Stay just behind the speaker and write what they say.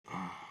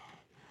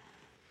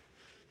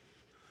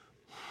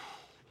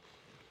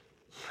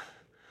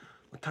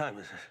What time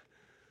is it?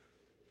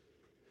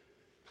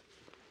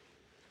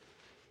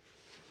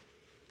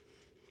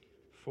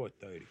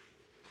 4:30.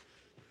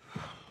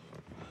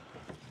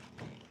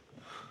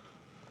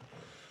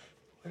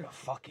 Where the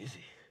fuck is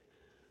he?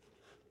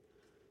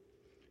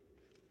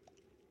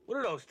 What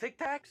are those, Tic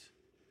Tacs?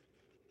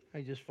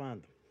 I just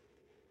found them.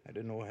 I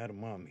didn't know I had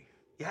them on me.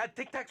 You had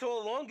Tic Tacs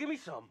all along? Give me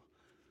some.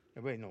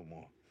 There ain't no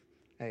more.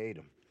 I ate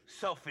them.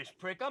 Selfish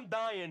prick, I'm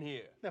dying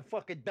here. They're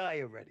fucking die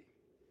already.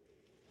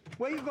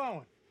 Where you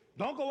going?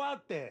 Don't go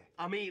out there.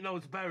 I'm eating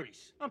those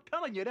berries. I'm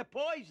telling you, they're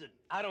poison.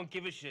 I don't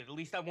give a shit. At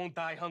least I won't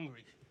die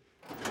hungry.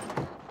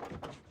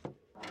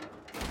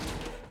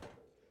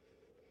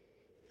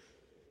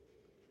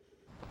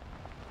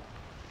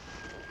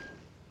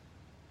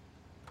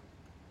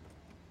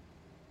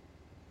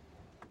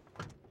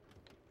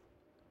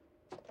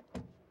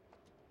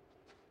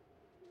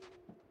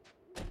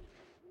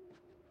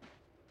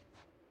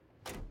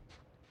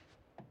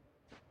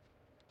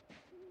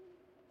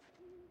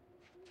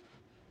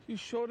 You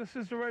sure this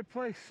is the right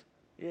place?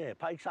 Yeah,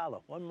 Pike's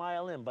Hollow, 1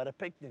 mile in by the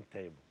picnic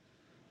table.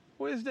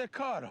 Where's their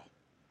car, though?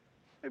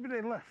 Maybe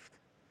they left.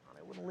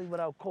 They wouldn't leave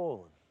without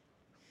calling.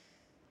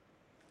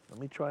 Let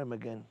me try him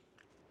again.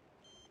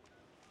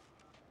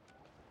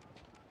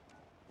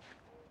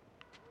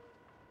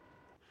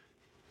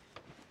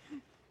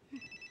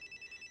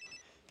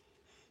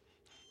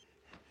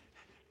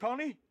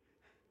 Tony?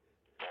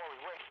 Paulie,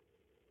 wait.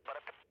 Para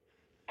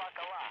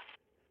bacalá.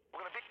 We're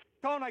gonna be.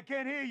 Tony, I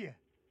can't hear you.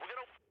 We're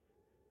gonna.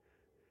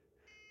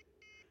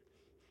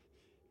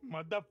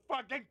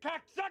 Motherfucking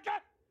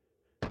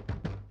cocksucker!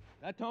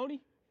 That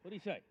Tony? What'd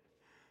he say?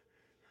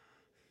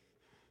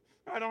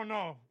 I don't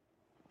know.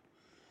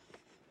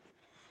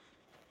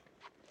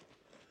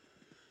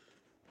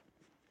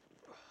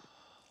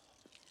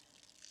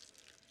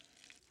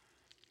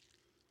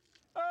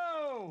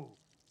 Oh!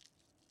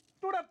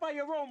 Do that by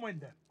your own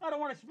window. I don't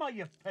want to smell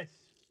your piss.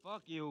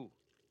 Fuck you.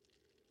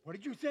 What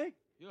did you say?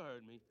 You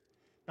heard me.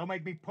 Don't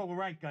make me pull a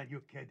rank on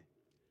you, kid.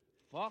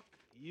 Fuck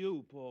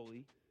you,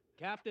 Paulie.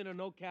 Captain or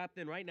no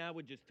captain, right now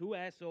we're just two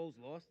assholes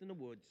lost in the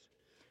woods.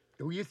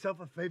 Do yourself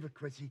a favor,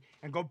 Chrissy,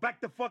 and go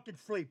back to fucking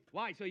sleep.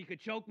 Why, so you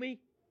could choke me?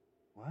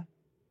 What?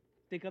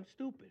 Think I'm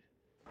stupid?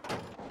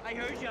 I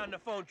heard you on the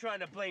phone trying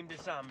to blame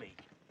this on me.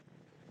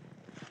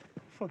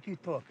 Fuck you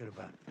talking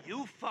about?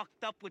 You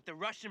fucked up with the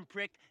Russian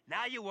prick,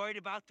 now you're worried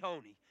about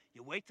Tony.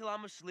 You wait till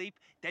I'm asleep,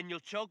 then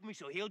you'll choke me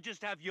so he'll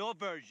just have your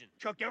version.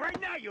 Choke you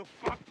right now, you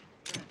fuck!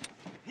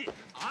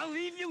 I'll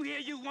leave you here,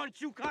 you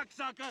one-shoe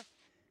cocksucker!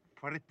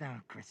 Put it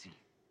down, Chrissy.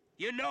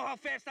 You know how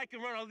fast I can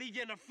run, I'll leave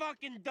you in the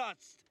fucking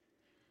dust!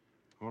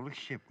 All the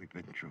shit we've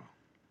been through.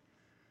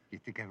 You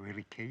think I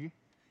really kill you?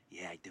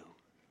 Yeah, I do.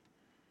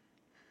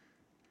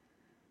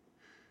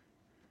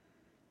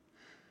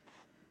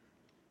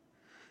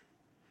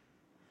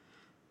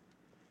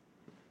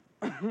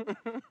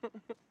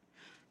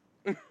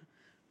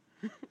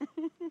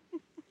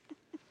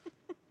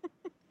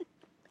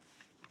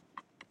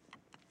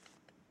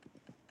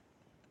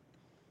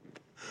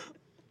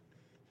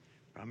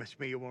 Promise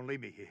me you won't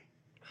leave me here.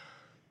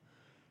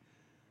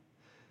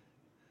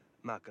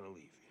 I'm not gonna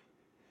leave you.